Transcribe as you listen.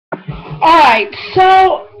Alright,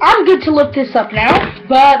 so I'm good to look this up now,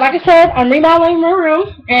 but like I said, I'm remodeling my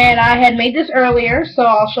room, and I had made this earlier, so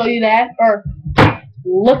I'll show you that, or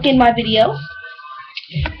look in my videos.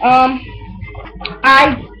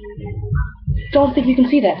 I don't think you can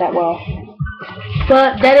see that well,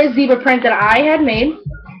 but that is zebra print that I had made.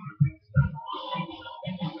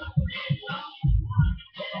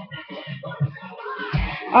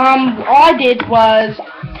 All I did was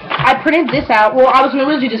I printed this out. Well, I was going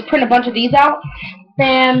to originally just print a bunch of these out,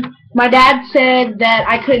 and my dad said that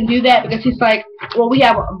I couldn't do that because he's like, well, we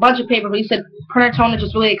have a bunch of paper, but he said printer tone is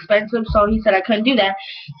just really expensive, so he said I couldn't do that.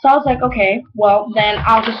 So I was like, okay, well, then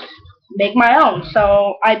I'll just make my own.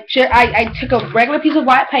 So I took a regular piece of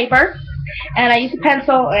white paper, and I used a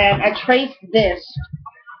pencil, and I traced this.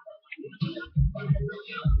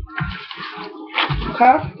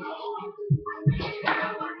 Okay?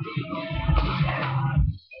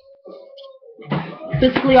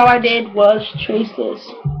 Basically, all I did was trace this.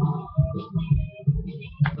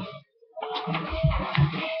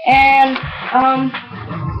 And,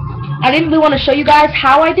 I didn't really want to show you guys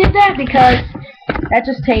how I did that because that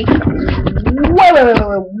just takes way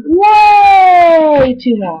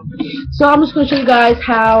too long. So I'm just going to show you guys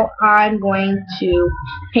how I'm going to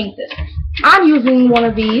paint this. I'm using one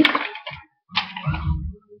of these.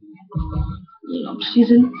 I'm just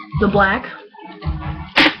using the black.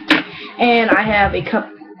 And I have a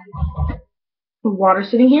cup of water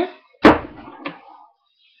sitting here. And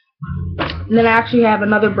then I actually have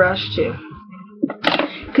another brush too.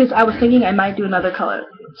 Because I was thinking I might do another color.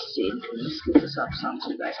 Let's see. Let's scoop this up some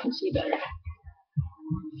so you guys can see better.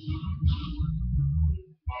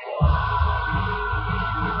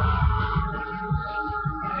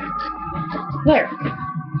 There.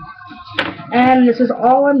 And this is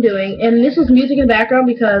all I'm doing. And this is music in the background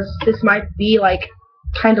because this might be like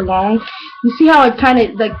kind of long. You see how it kind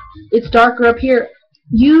of like it's darker up here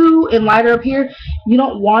and lighter up here? You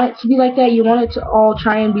don't want it to be like that. You want it to all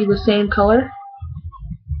try and be the same color.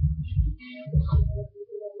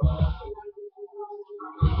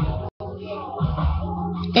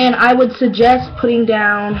 And I would suggest putting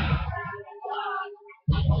down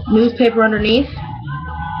newspaper underneath.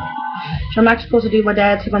 Which I'm actually supposed to do. My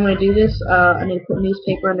dad said if I'm going to do this, I need to put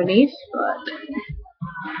newspaper underneath, but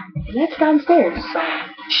that's downstairs, so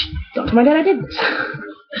don't tell my dad I did this.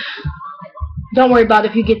 Don't worry about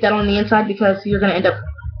it if you get that on the inside because you're going to end up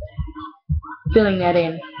filling that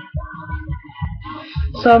in.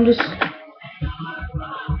 So I'm just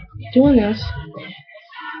doing this.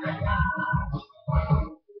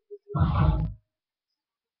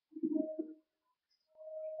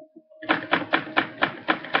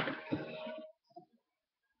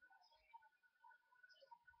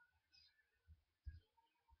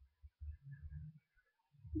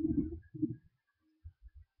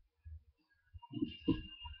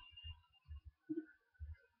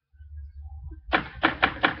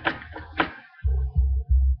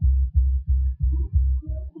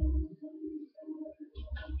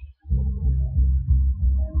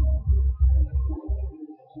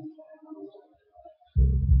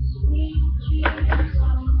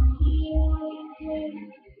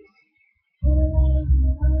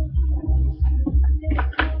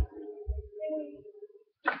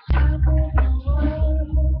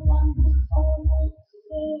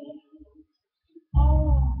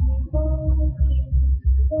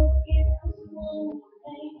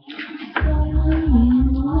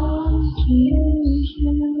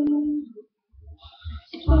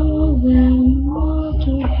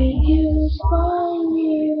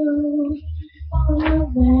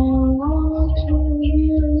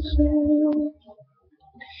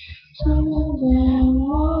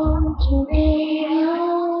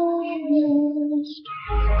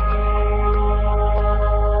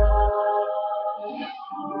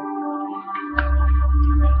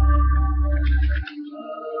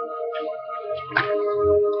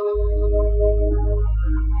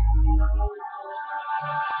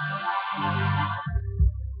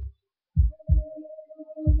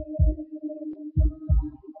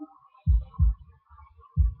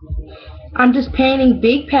 I'm just painting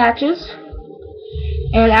big patches,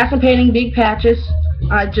 and as I'm painting big patches,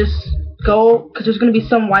 I just go, because there's going to be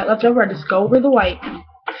some white left over, I just go over the white.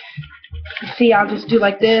 See, I'll just do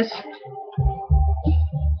like this.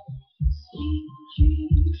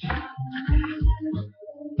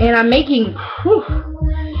 And I'm making,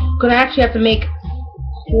 gonna actually have to make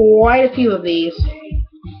quite a few of these.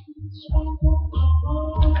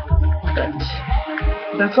 But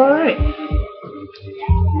that's alright.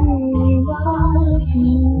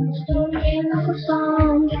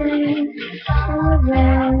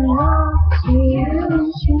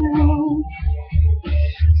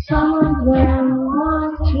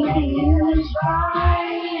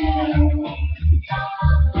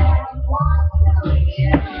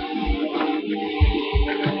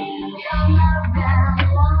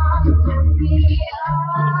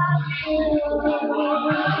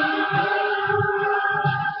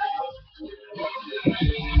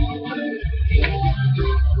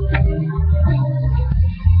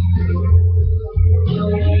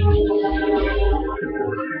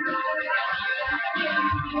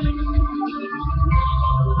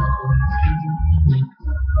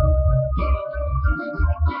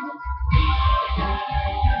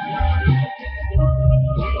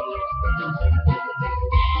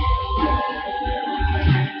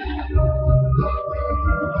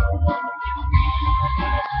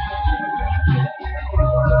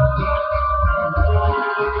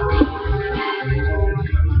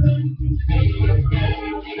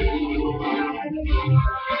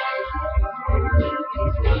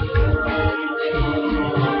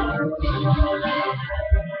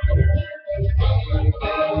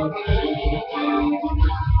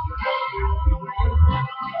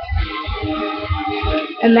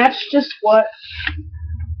 And that's just what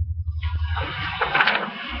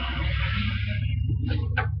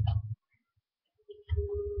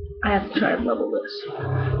I have to try to level this.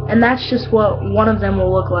 And that's just what one of them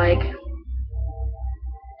will look like.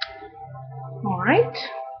 Alright.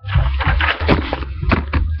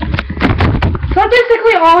 So that's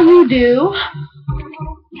basically all you do.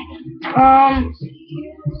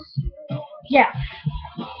 Yeah.